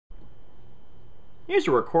Is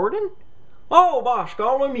you recording? Oh, bosh,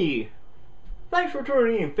 golly me! Thanks for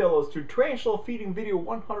tuning in, fellows, to Tarantula Feeding Video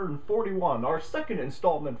 141, our second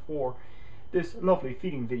installment for this lovely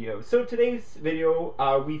feeding video. So today's video,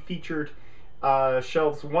 we featured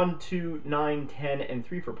shelves 1, 2, 9, 10, and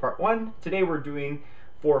 3 for part 1. Today we're doing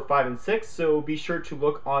 4, 5, and 6, so be sure to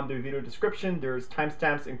look on the video description. There's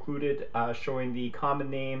timestamps included showing the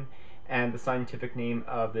common name and the scientific name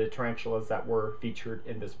of the tarantulas that were featured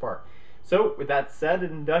in this part. So, with that said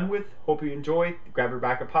and done with, hope you enjoy. Grab your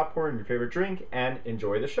bag of popcorn, your favorite drink, and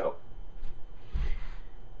enjoy the show.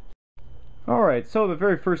 Alright, so the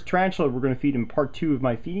very first tarantula we're going to feed in part 2 of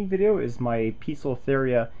my feeding video is my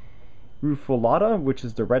Poecilotheria rufilata, which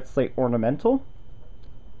is the red slate ornamental.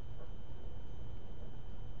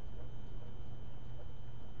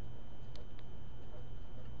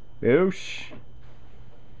 Boosh.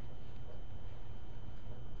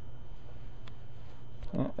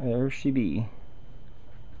 There she be.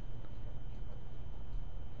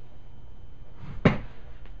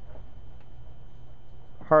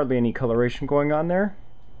 Hardly any coloration going on there.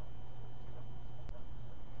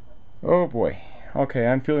 Oh boy. Okay,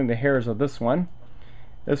 I'm feeling the hairs of this one.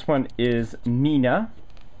 This one is Nina.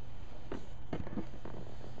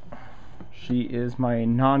 She is my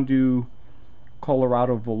Nhandu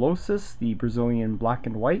coloratovillosus, the Brazilian black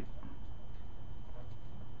and white.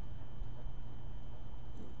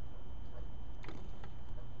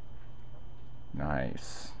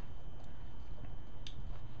 Nice.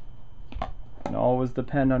 And always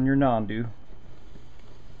depend on your Nhandu.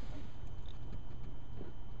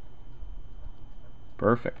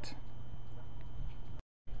 Perfect.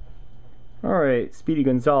 Alright, Speedy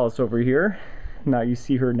Gonzalez over here. Now you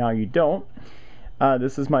see her, now you don't.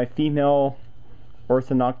 This is my female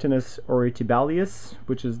Ornithoctonus aureotibilias,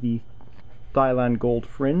 which is the Thialand gold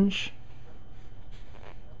fringe.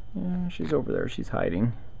 Yeah, she's over there, she's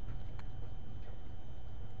hiding.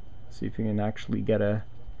 See if we can actually get a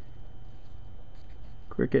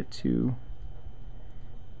cricket to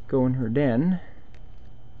go in her den.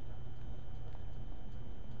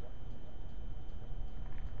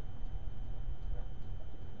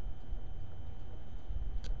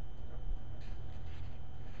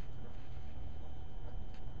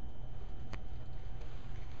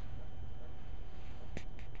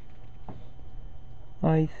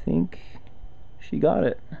 I think she got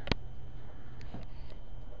it.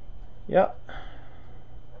 Yep.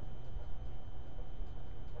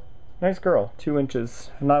 Nice girl. 2 inches.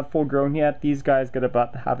 Not full grown yet. These guys get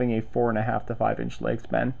about having a 4.5 to 5 inch leg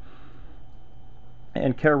span.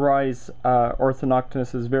 And Caribena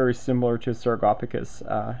Ornithoctonus is very similar to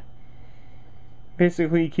Sarcopithecus.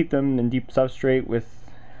 Basically, keep them in deep substrate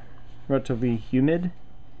with relatively humid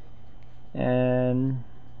and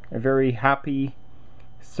a very happy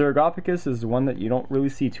Sarcopithecus is one that you don't really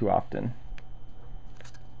see too often.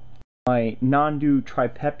 My Nhandu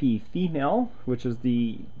tripepii female, which is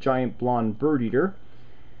the giant blonde bird eater.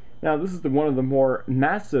 Now this is one of the more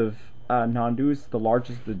massive Nhandus, the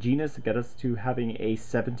largest of the genus. It gets us to having a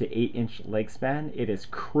 7 to 8 inch leg span. It is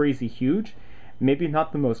crazy huge. Maybe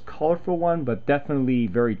not the most colorful one, but definitely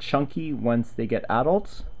very chunky once they get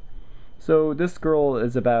adults. So this girl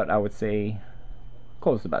is about, I would say,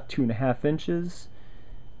 close to about 2.5 inches.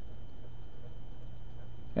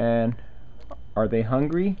 And are they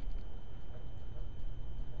hungry?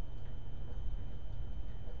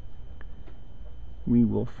 We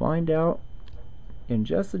will find out in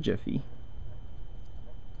just a jiffy.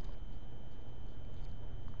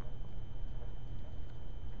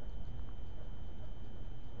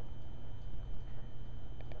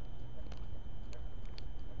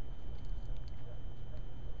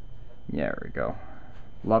 There we go.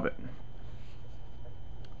 Love it.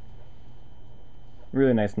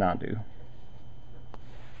 Really nice Nhandu.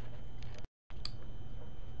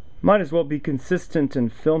 Might as well be consistent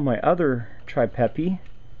and film my other tripepii.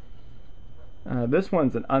 This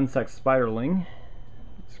one's an unsexed spiderling.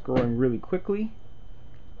 It's growing really quickly.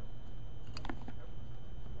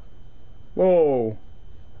 Whoa!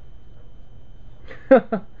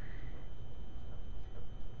 That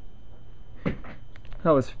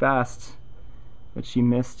was fast, but she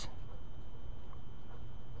missed.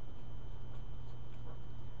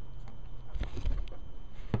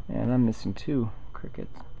 And I'm missing 2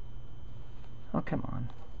 crickets. Oh, come on.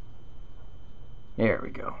 There we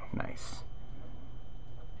go. Nice.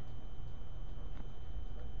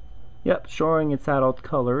 Yep, showing its adult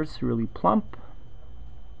colors. Really plump.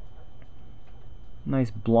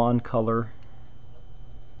 Nice blonde color.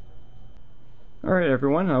 Alright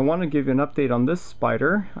everyone, I want to give you an update on this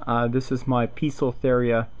spider. This is my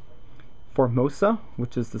Poecilotheria formosa,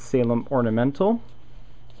 which is the Salem Ornamental.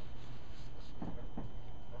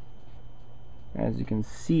 As you can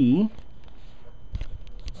see,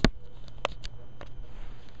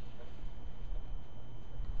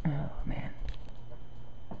 oh man,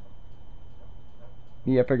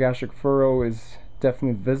 the epigastric furrow is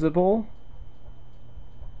definitely visible,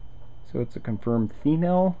 so it's a confirmed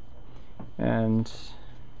female, and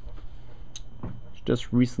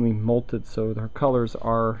just recently molted, so her colors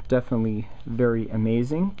are definitely very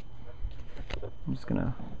amazing. I'm just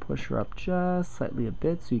gonna push her up just slightly a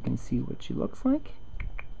bit so you can see what she looks like.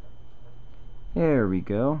 There we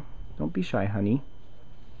go. Don't be shy, honey.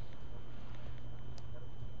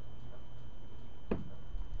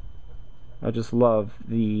 I just love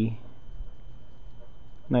the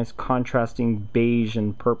nice contrasting beige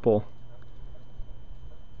and purple.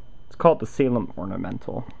 It's called the Salem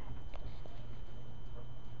Ornamental.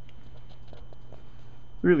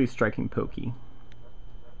 Really striking pokey.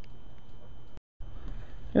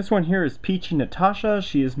 This one here is Peachy Natasha.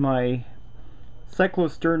 She is my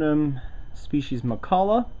Cyclosternum species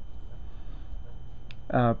machalla.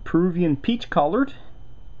 Peruvian peach collared,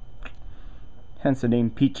 hence the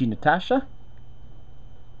name Peachy Natasha.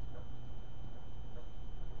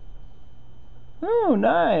 Oh,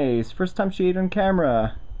 nice! First time she ate on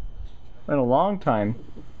camera. In a long time.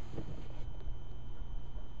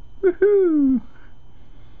 Woohoo!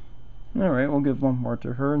 Alright, we'll give one more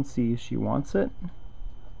to her and see if she wants it.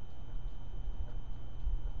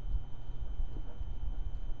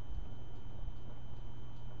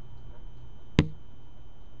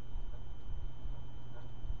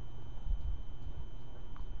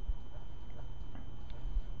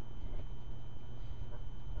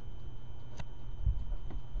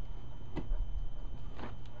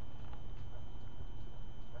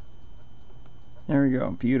 There we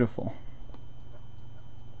go, beautiful.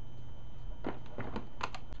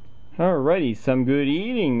 Alrighty, some good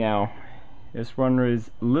eating now. This one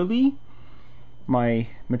is Lily, my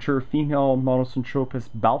mature female Monocentropus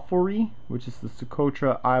balfouri, which is the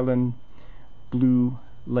Socotra Island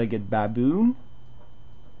blue-legged baboon.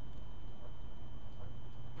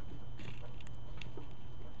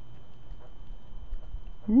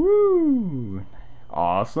 Woo!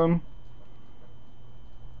 Awesome.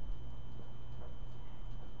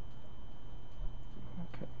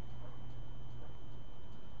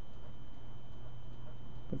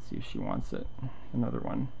 Let's see if she wants it. Another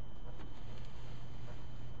one.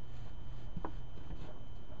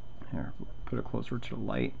 Here, put it closer to the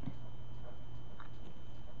light.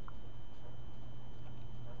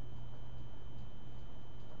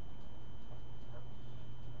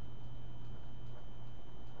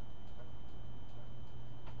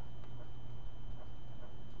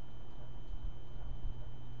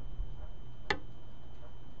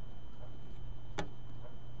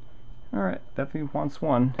 Alright, definitely wants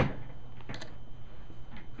one.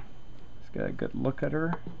 Just got a good look at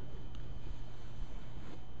her.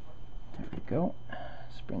 There we go.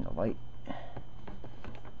 Let's bring the light.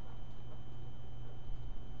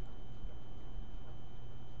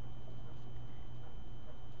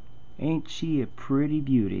 Ain't she a pretty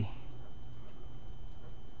beauty?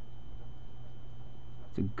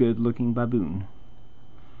 It's a good looking baboon.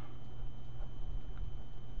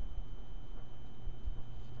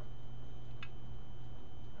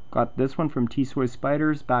 Got this one from T-Soy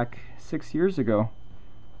Spiders back 6 years ago.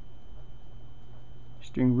 She's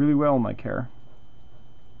doing really well in my care.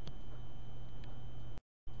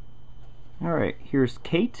 Alright, here's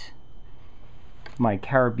Kate, my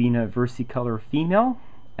Caribena versicolor female,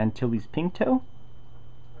 Antilles Pinktoe.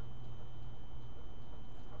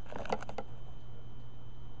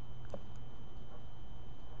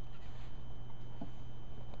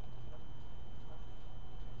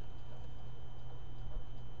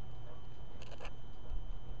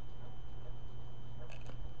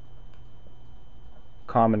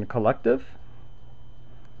 Common collective,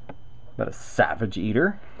 but a savage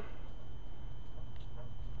eater.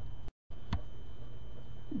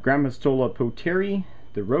 Grammostola poteri,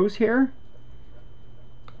 the rose hair,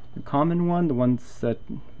 the common one, the ones that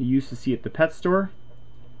you used to see at the pet store.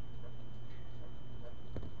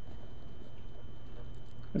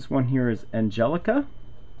 This one here is Angelica.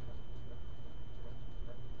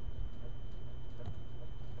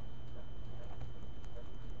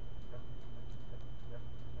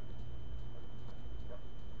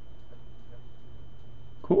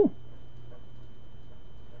 Cool.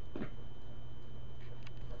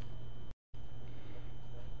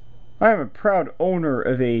 I am a proud owner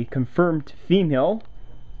of a confirmed female,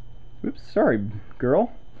 oops, sorry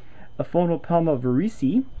girl, Aphonopelma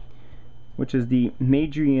vorhiesi, which is the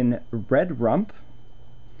Madrean Red Rump,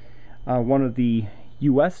 one of the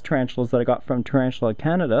US tarantulas that I got from Tarantula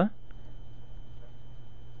Canada.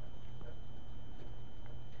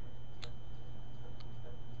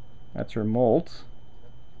 That's her molt.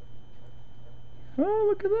 Oh,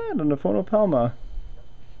 look at that, an Aphonopelma.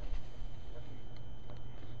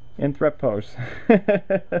 And Threpos.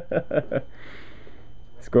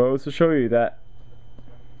 This goes to show you that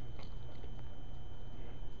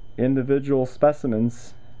individual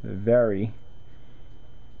specimens vary.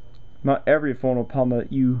 Not every Aphonopelma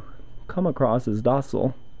that you come across is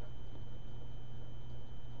docile.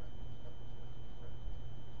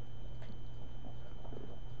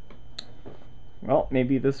 Well,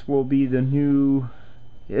 maybe this will be the new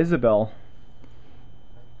Isabel.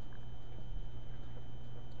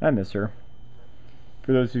 I miss her.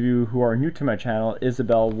 For those of you who are new to my channel,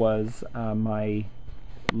 Isabel was my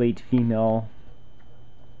late female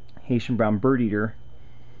Haitian brown bird eater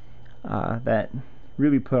that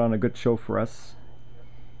really put on a good show for us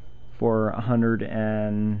for 100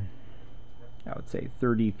 and I would say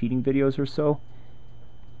 30 feeding videos or so.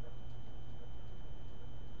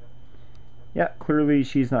 Yeah, clearly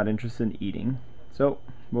she's not interested in eating, so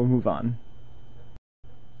we'll move on.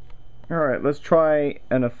 Alright, let's try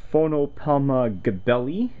an Aphonopelma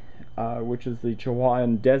gabeli, which is the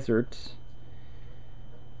Chihuahuan desert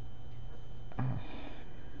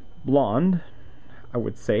blonde, I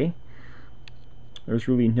would say. There's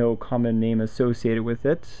really no common name associated with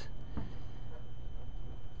it.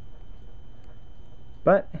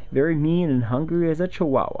 But very mean and hungry as a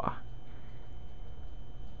Chihuahua.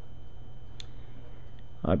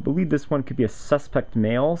 I believe this one could be a suspect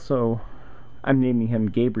male, so I'm naming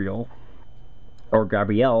him Gabriel, or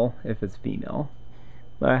Gabrielle if it's female.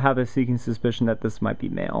 But I have a sneaking suspicion that this might be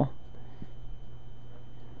male,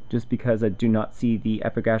 just because I do not see the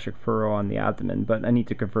epigastric furrow on the abdomen, but I need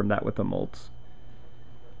to confirm that with the molts.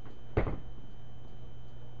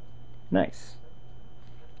 Nice.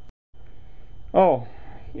 Oh,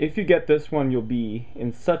 if you get this one, you'll be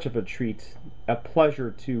in such of a treat. A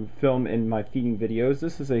pleasure to film in my feeding videos.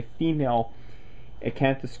 This is a female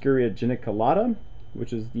Acanthoscurria geniculata,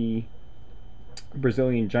 which is the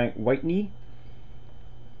Brazilian giant white knee.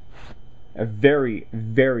 A very,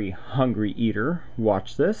 very hungry eater.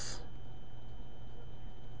 Watch this.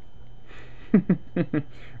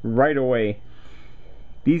 Right away.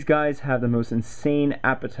 These guys have the most insane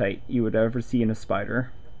appetite you would ever see in a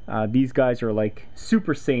spider. These guys are like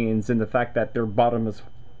Super Saiyans in the fact that they're bottomless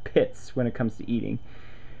pits when it comes to eating.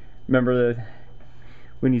 Remember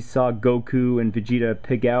when you saw Goku and Vegeta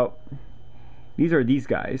pig out? These are these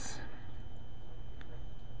guys.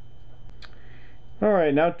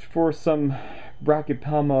 Alright, now for some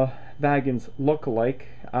Brachypelma vagans look-alike.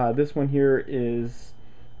 This one here is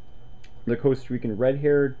the Costa Rican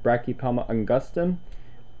red-haired Brachypelma angustum.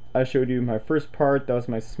 I showed you my first part. That was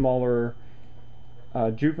my smaller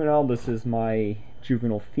juvenile. This is my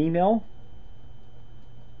juvenile female.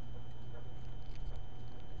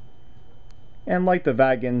 And like the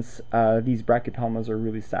vagans, these Brachypelmas are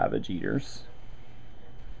really savage eaters.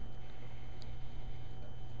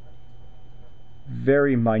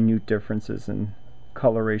 Very minute differences in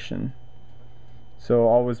coloration. So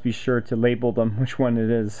always be sure to label them which one it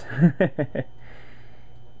is.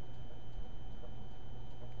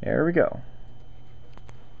 There we go.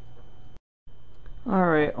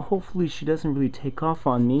 Alright, hopefully she doesn't really take off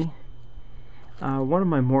on me. One of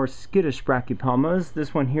my more skittish Brachypelmas,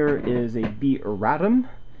 this one here is a B. erratum,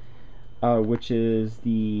 which is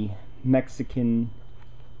the Mexican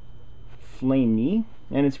flame knee,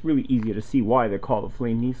 and it's really easy to see why they're called a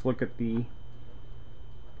flame knee. So look at the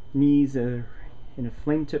knees in a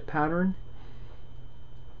flame tip pattern.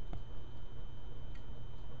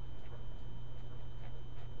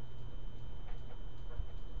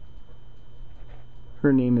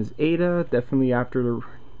 Her name is Ada, definitely after the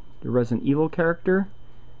Resident Evil character.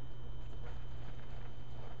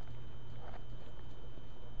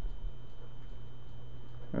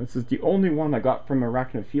 This is the only one I got from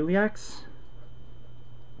arachnophiliacs.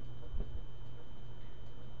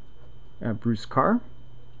 Bruce Carr.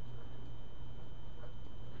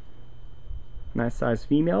 Nice size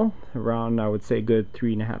female, around I would say good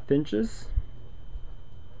 3.5 inches.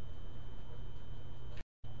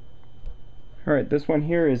 Alright, this one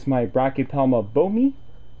here is my Brachypelma bomi,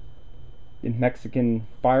 the Mexican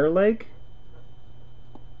fire leg.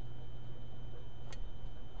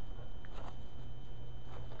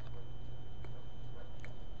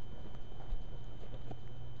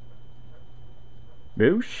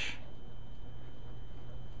 Boosh.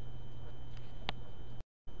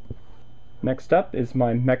 Next up is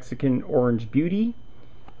my Mexican Orange Beauty,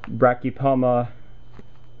 Brachypelma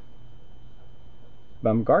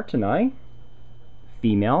baumgarteni,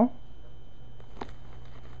 female.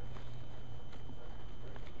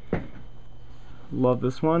 Love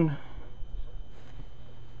this one.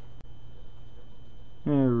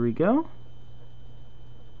 There we go.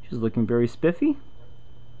 She's looking very spiffy.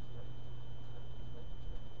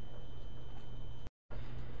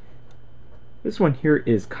 This one here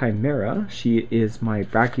is Chimera. She is my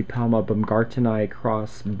Brachypelma baumgarteni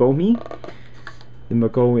cross Bomi, the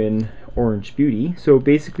Magoan Orange Beauty. So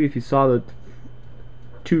basically, if you saw the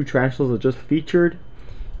two tarantulas I just featured,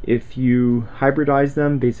 if you hybridize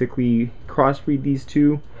them, basically crossbreed these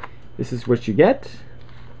two, this is what you get.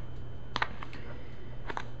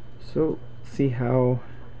 So see how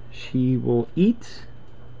she will eat.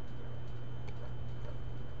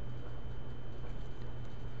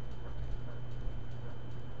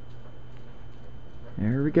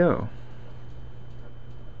 There we go.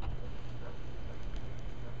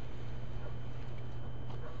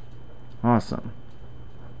 Awesome.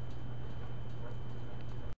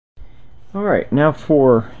 Alright, now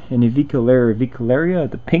for an Avicularia,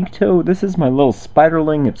 the Pinktoe. This is my little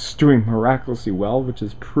spiderling. It's doing miraculously well, which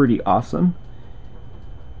is pretty awesome.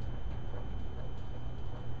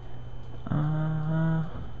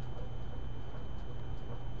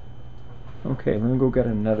 Okay, let me go get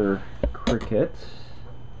another cricket.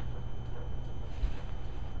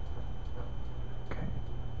 Okay.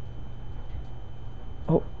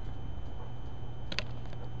 Oh.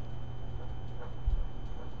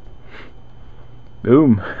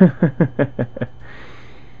 Boom.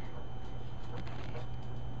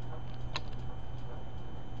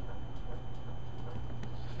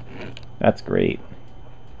 That's great.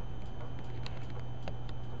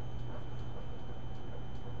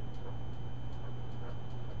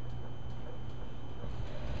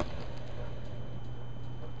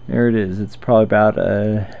 There it is. It's probably about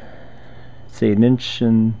say 1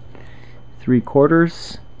 3/4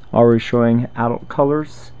 inches. Already showing adult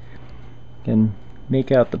colors. Can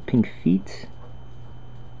make out the pink feet.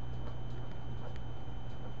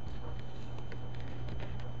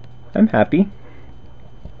 I'm happy.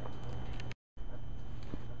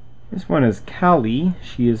 This one is Callie.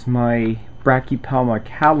 She is my Brachypelma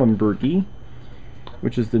calenbergi,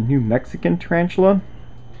 which is the New Mexican tarantula.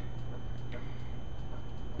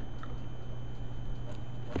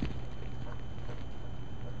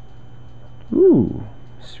 Ooh,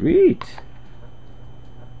 sweet.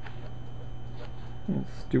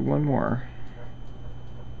 Let's do one more.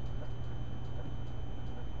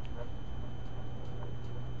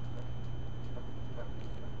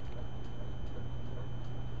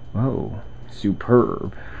 Whoa,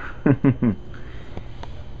 superb.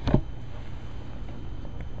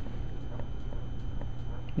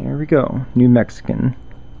 There we go, New Mexican.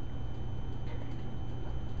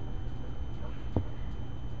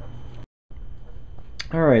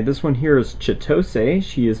 Alright, this one here is Chitose.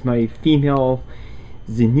 She is my female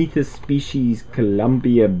Zenithus species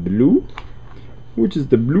Columbia Blue, which is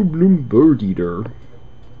the blue bloom bird eater.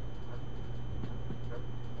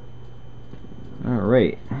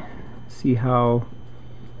 Alright, see how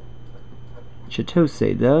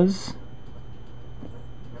Chitose does.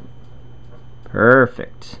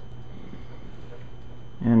 Perfect.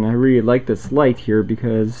 And I really like this light here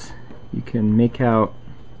because you can make out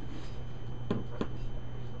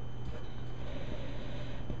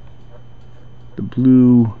the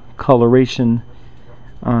blue coloration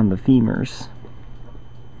on the femurs.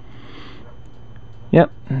 Yep,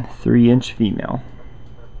 3-inch female.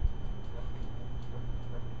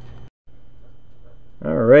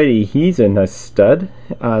 Alrighty, he's a nice stud.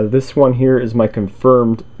 This one here is my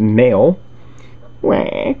confirmed male.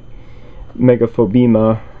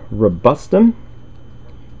 Megaphobema robustum,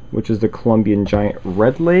 which is the Colombian giant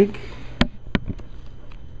redleg.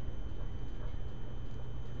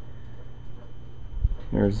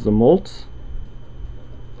 There's the molt,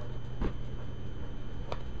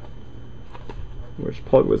 which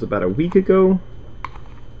probably was about a week ago.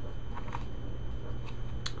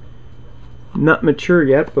 Not mature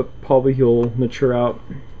yet, but probably he'll mature out,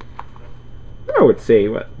 I would say,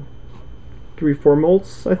 what, 3-4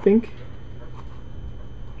 molts, I think.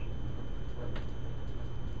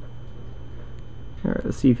 Alright,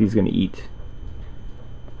 let's see if he's going to eat.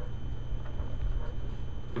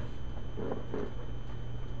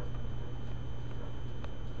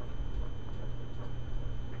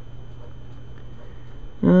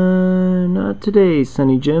 Not today,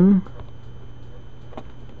 Sonny Jim.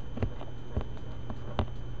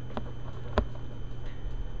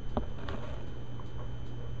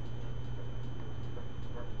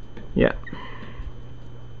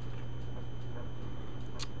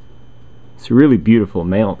 a really beautiful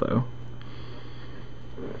male though.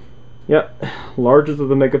 Yep, largest of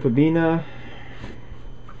the Megaphobina.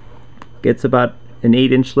 Gets about an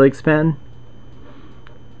 8-inch leg span.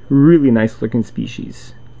 Really nice looking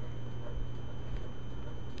species.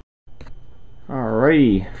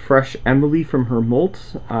 Alrighty, fresh Emily from her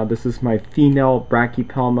molt. This is my female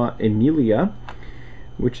Brachypelma Emilia,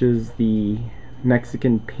 which is the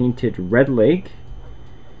Mexican painted red leg,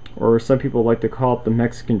 or some people like to call it the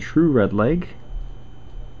Mexican true red leg.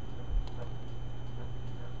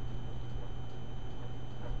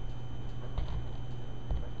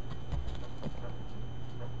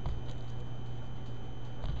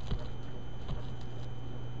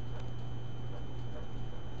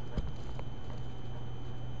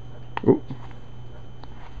 Ooh.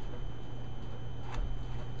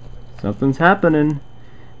 Something's happening.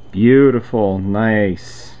 Beautiful,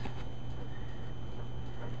 nice.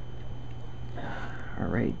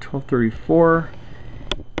 Alright, 12:34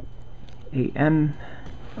 a.m.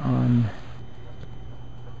 on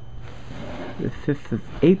the 5th of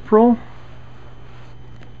April.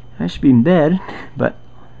 I should be in bed, but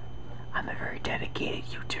I'm a very dedicated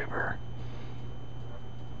YouTuber.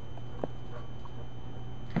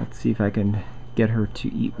 Let's see if I can get her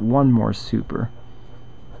to eat one more super.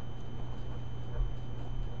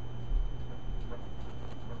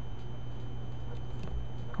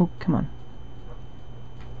 Oh, come on.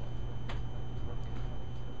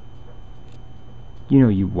 You know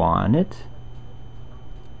you want it.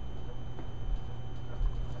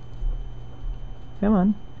 Come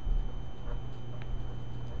on.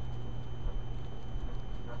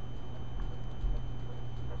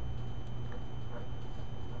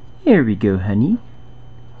 There we go, honey.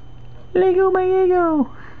 Lego my ego.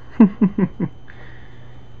 Yeah,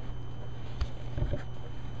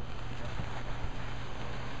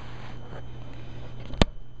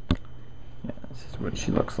 this is what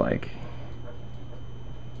she looks like.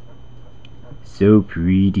 So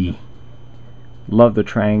pretty. Love the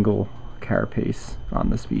triangle carapace on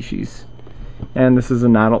the species. And this is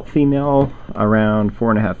an adult female, around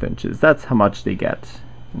 4.5 inches. That's how much they get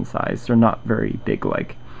in size. They're not very big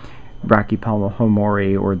like Brachypelma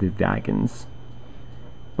homore or the vagans,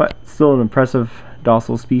 but still an impressive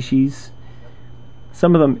docile species.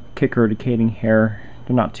 Some of them kick urticating hair.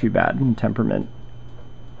 They're not too bad in temperament.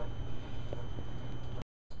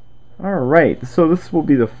 Alright, so this will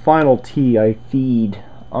be the final tea I feed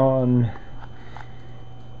on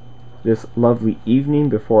this lovely evening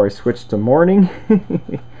before I switch to morning.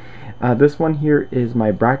 This one here is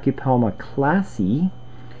my Brachypelma classy,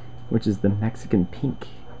 which is the Mexican pink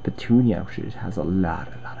petunia, which has a lot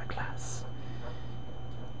of class.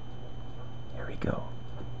 Here we go.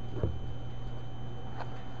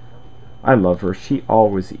 I love her. She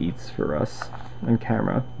always eats for us on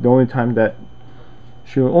camera. The only time that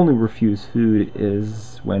she'll only refuse food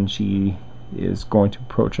is when she is going to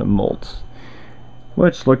approach a molt,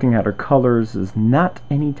 which, looking at her colors, is not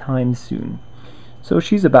anytime soon. So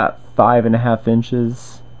she's about 5.5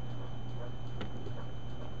 inches.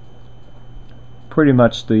 Pretty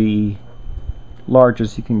much the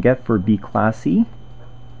largest you can get for B classy.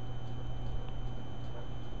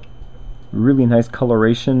 Really nice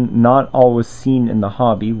coloration, not always seen in the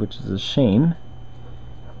hobby, which is a shame.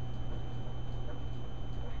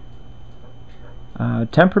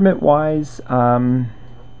 Temperament wise, I've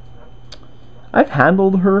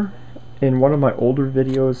handled her in one of my older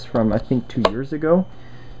videos from I think 2 years ago,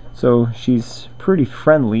 so she's pretty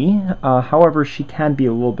friendly. However, she can be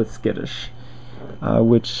a little bit skittish,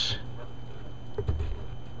 which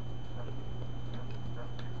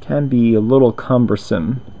can be a little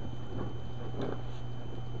cumbersome.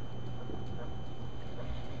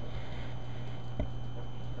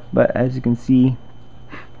 But as you can see,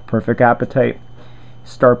 perfect appetite,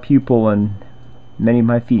 star pupil in many of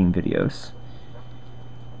my feeding videos.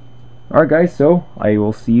 Alright guys, so I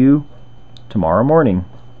will see you tomorrow morning.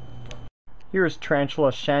 Here's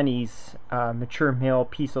Tarantula Shani's mature male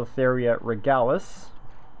Poecilotheria regalis,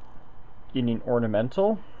 Indian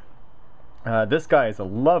ornamental. This guy is a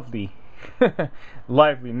lovely,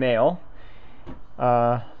 lively male.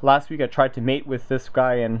 Last week I tried to mate with this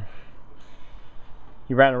guy and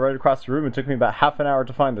he ran right across the room. It took me about half an hour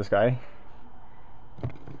to find this guy.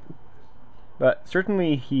 But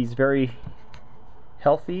certainly he's very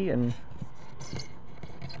healthy and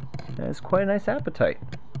has quite a nice appetite.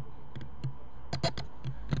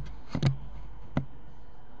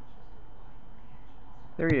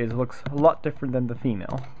 There he is. Looks a lot different than the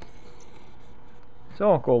female.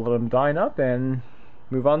 So I'll go let him dine up and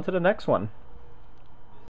move on to the next one.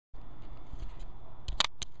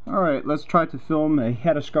 Alright, let's try to film a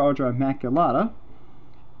Acanthoscurria maculata,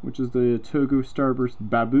 which is the Togo starburst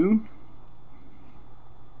baboon,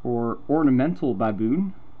 or ornamental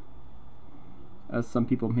baboon, as some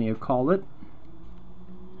people may have called it.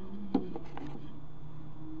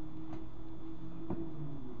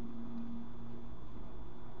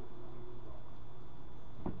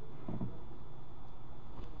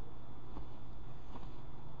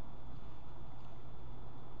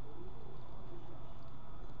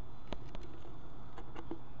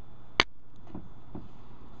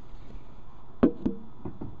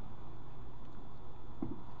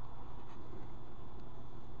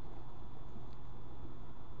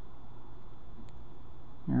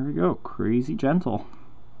 There we go, crazy gentle.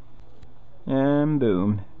 And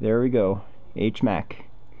boom, there we go, H-Mac.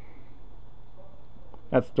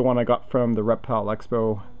 That's the one I got from the Reptile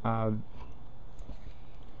Expo.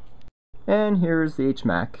 And here's the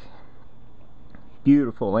H-Mac.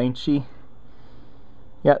 Beautiful, ain't she?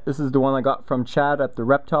 Yeah, this is the one I got from Chad at the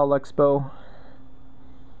Reptile Expo.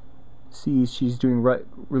 See, she's doing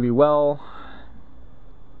really well.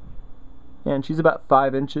 And she's about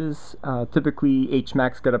 5 inches. Typically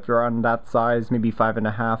H-Macs get up to around that size, maybe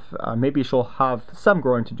 5.5. Maybe she'll have some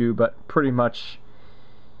growing to do, but pretty much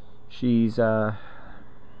she's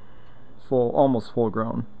almost full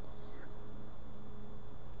grown.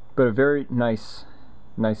 But a very nice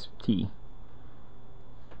tea.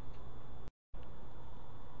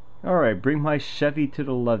 Alright, bring my Chevy to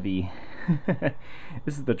the levee.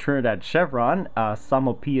 This is the Trinidad Chevron,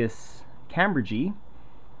 Psalmopoeus cambridgei.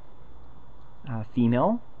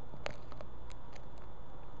 Female.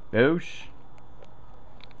 Boosh.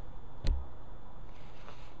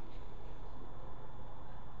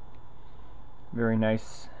 Very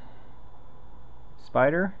nice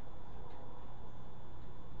spider.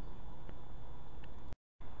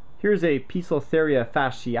 Here's a Poecilotheria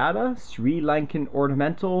fasciata, Sri Lankan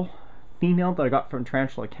ornamental female that I got from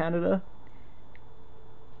Tarantula, Canada.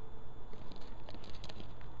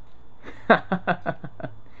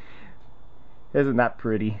 Isn't that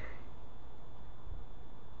pretty?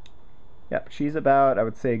 Yep, she's about, I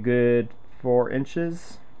would say, a good 4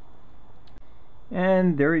 inches.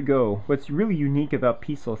 And there you go. What's really unique about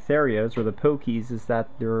Poecilotherias, or the pokies, is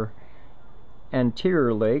that their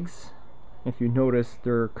anterior legs, if you notice,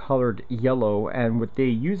 they're colored yellow, and what they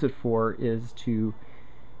use it for is to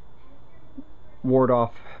ward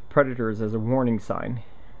off predators as a warning sign.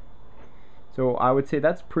 So I would say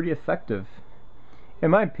that's pretty effective. In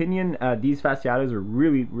my opinion, these fasciatas are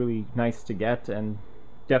really nice to get, and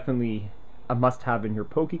definitely a must-have in your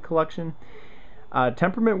pokey collection.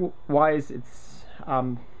 Temperament-wise, it's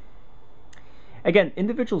again,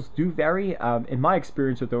 individuals do vary. In my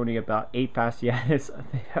experience with owning about 8 fasciatas,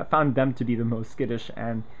 I found them to be the most skittish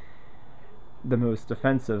and the most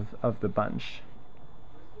offensive of the bunch.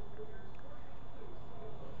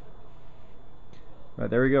 But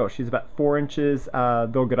there we go. She's about 4 inches.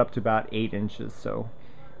 They'll get up to about 8 inches, so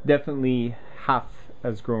definitely half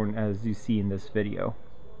as grown as you see in this video.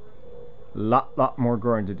 Lot more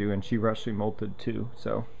growing to do, and she freshly molted too.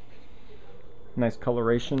 So nice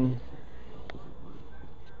coloration.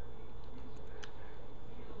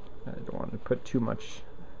 I don't want to put too much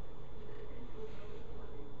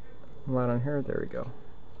light on here. There we go.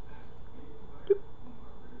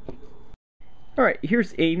 Alright,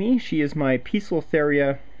 here's Amy. She is my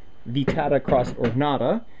Poecilotheria vittata cross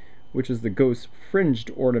ornata, which is the ghost fringed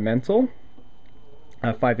ornamental,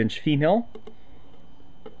 a 5-inch female.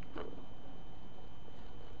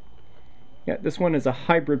 Yeah, this one is a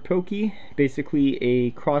hybrid pokey, basically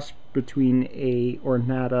a cross between a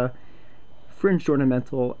ornata fringed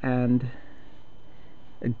ornamental and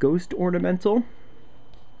a ghost ornamental.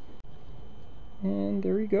 And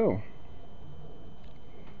there you go.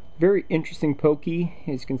 Very interesting pokey,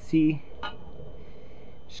 as you can see.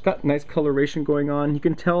 She's got nice coloration going on. You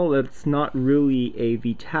can tell that it's not really a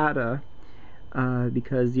vittata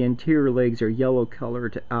because the anterior legs are yellow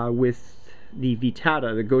colored, with the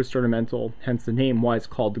vittata, the ghost ornamental, hence the name why it's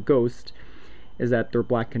called the ghost, is that they're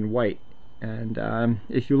black and white. And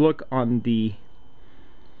if you look on the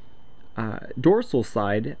dorsal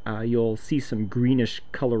side, you'll see some greenish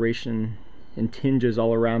coloration and tinges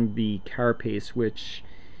all around the carapace, which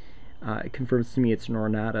it confirms to me it's an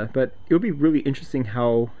ornata. But it'll be really interesting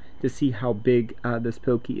to see how big this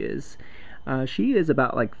pokey is. She is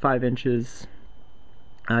about like 5 inches,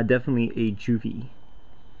 definitely a juvie,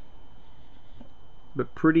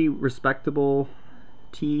 but pretty respectable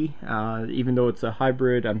tea. Even though it's a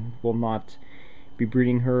hybrid, I will not be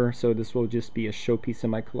breeding her, so this will just be a showpiece in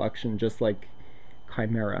my collection, just like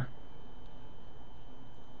Chimera.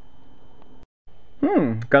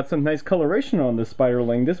 Got some nice coloration on this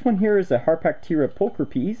spiderling. This one here is a Harpactira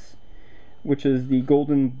pulchripes, which is the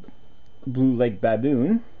golden blue-leg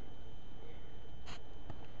baboon.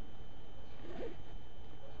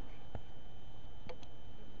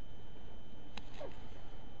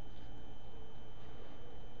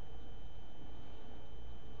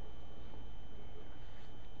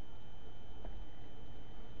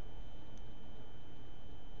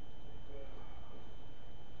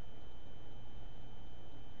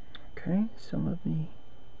 Okay, so let me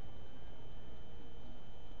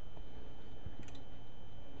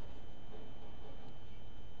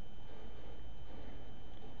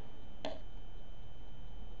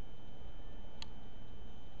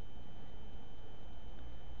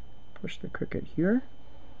push the cricket here.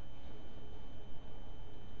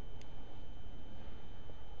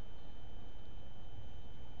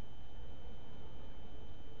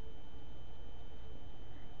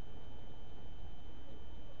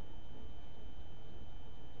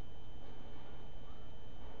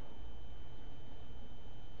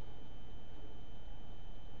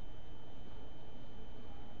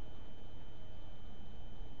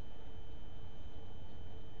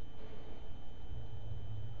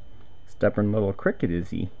 Stubborn little cricket,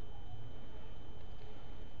 is he?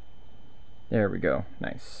 There we go.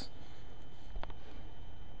 Nice.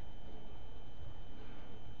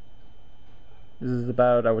 This is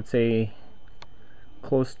about, I would say,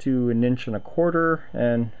 close to 1.25 inches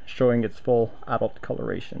and showing its full adult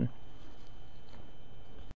coloration.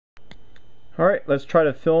 Alright, let's try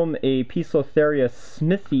to film a Poecilotheria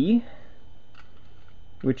smithii,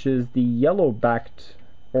 which is the yellow-backed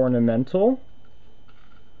ornamental.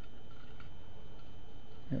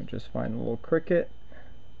 I'll just find a little cricket.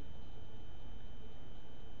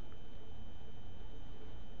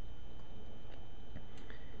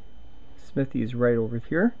 Smithie's right over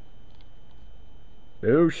here.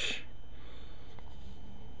 Boosh!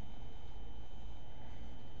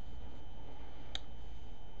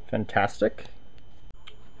 Fantastic.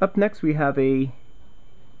 Up next we have a...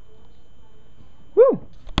 Woo!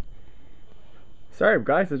 Sorry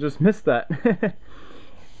guys, I just missed that.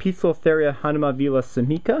 Poecilotheria Hanumavila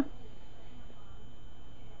samica.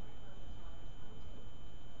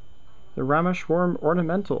 The Ramesh worm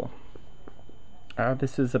ornamental.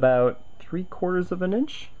 This is about 3/4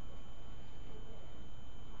 inch.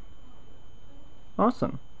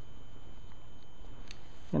 Awesome.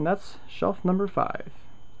 And that's shelf number 5.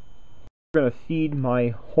 I'm going to feed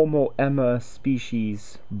my Homoemma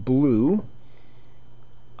species blue.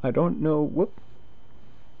 I don't know,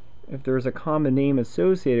 if there's a common name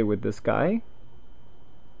associated with this guy.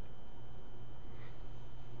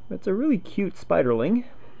 It's a really cute spiderling.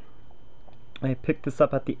 I picked this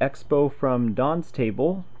up at the expo from Dawn's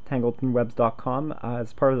Table, tangledinwebs.com,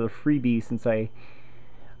 as part of the freebie, since I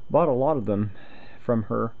bought a lot of them from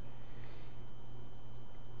her.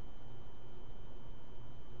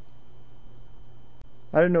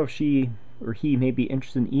 I don't know if she or he may be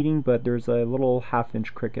interested in eating, but there's a little 1/2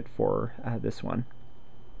 inch cricket for this one.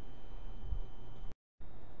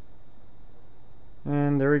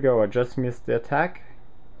 And there we go, I just missed the attack.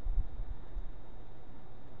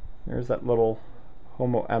 There's that little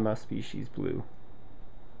Homoemma species blue.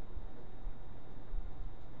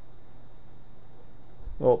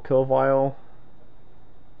 Little pill vial.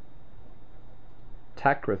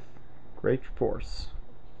 Attacked with great force.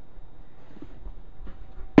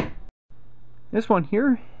 This one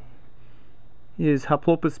here is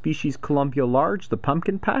Haplopa species Columbia large, the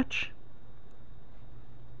pumpkin patch.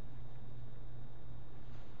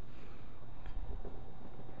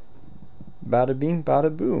 Bada bing,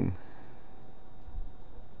 bada boom.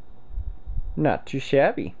 Not too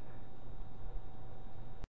shabby.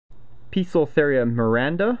 Poecilotheria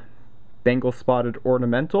Miranda, Bengal spotted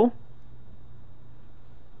ornamental.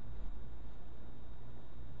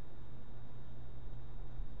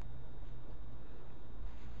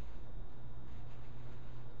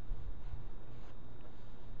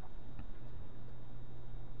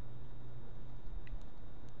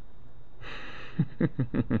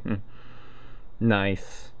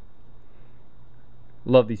 Nice.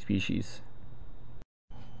 Love these species.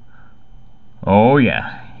 Oh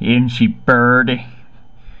yeah, isn't she bird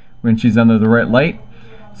when she's under the right light?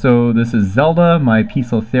 So this is Zelda, my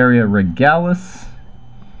Poecilotheria regalis,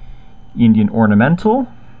 Indian ornamental.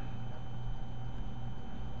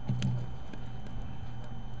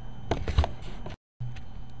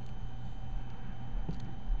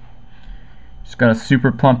 She's got a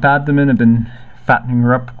super plump abdomen. I've been fattening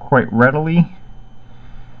her up quite readily.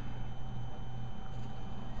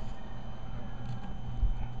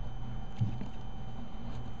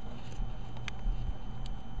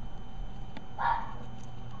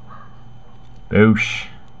 Boosh.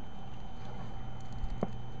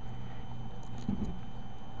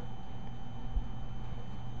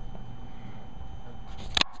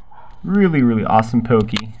 Really, really awesome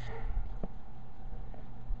pokey.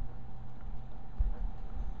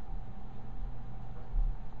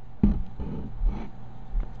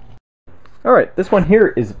 Alright, this one here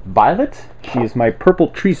is Violet. She is my purple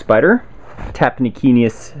tree spider,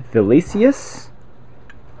 Tapnicenius villaceus.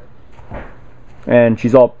 And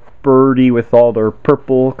she's all birdy with all their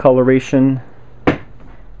purple coloration.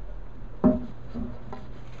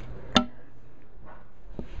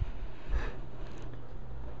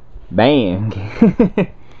 Bang!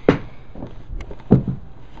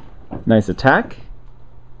 Nice attack.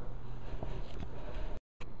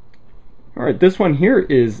 Alright, this one here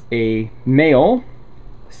is a male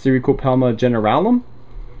Brachypelma generalum,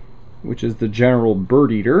 which is the general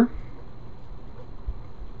bird eater.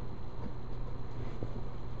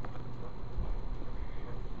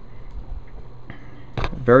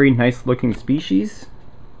 Very nice looking species.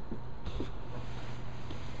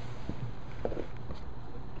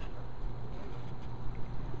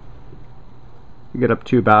 You get up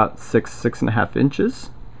to about 6.5 inches.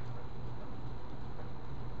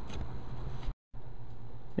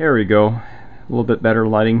 There we go. A little bit better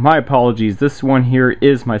lighting. My apologies. This one here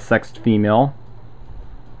is my sexed female.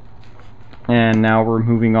 And now we're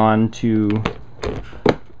moving on to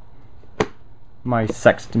my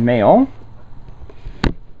sexed male.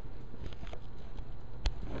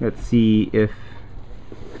 Let's see if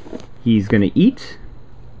he's gonna eat.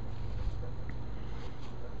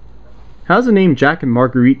 How's the name Jack and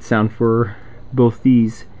Marguerite sound for both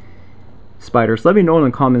these spiders? Let me know in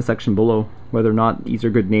the comment section below whether or not these are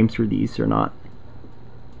good names for these or not.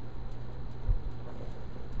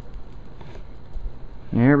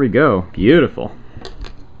 There we go. Beautiful.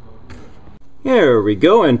 There we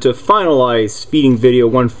go, and to finalize feeding video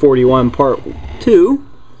 141 part 2,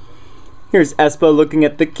 here's Espa looking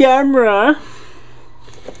at the camera.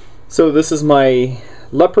 So this is my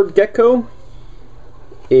leopard gecko,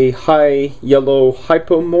 a high yellow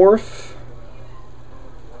hypomorph.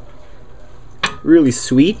 Really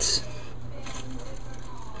sweet.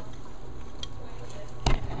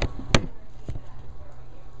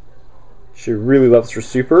 She really loves her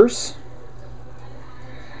supers.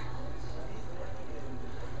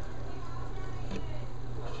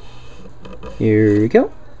 Here we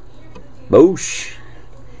go. Boosh.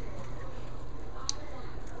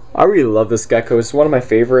 I really love this gecko. It's one of my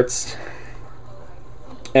favorites.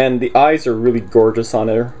 And the eyes are really gorgeous on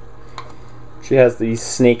her. She has these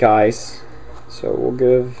snake eyes. So we'll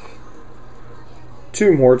give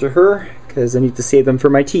 2 more to her, because I need to save them for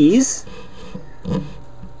my teas.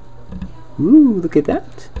 Ooh, look at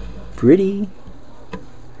that. Pretty.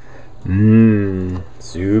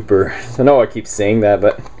 Super. I know I keep saying that,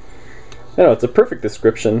 but I know it's a perfect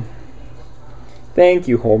description. Thank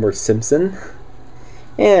you, Homer Simpson.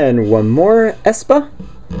 And one more, Espa.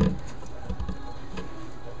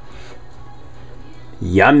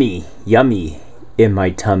 Yummy, yummy in my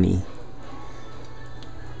tummy.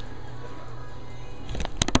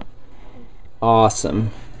 Awesome.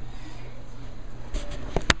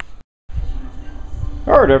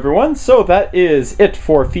 Alright everyone, so that is it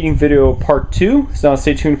for feeding video part 2. So now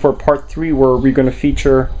stay tuned for part 3, where we're going to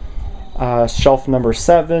feature shelf number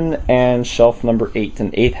 7 and shelf number 8.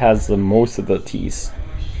 And 8 has the most of the teas.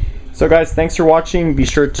 So guys, thanks for watching. Be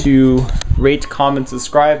sure to rate, comment,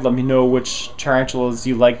 subscribe. Let me know which tarantulas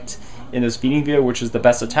you liked in this feeding video, which is the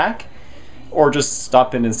best attack. Or just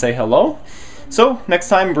stop in and say hello. So next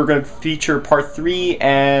time we're going to feature part 3,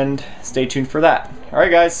 and stay tuned for that.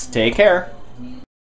 Alright guys, take care.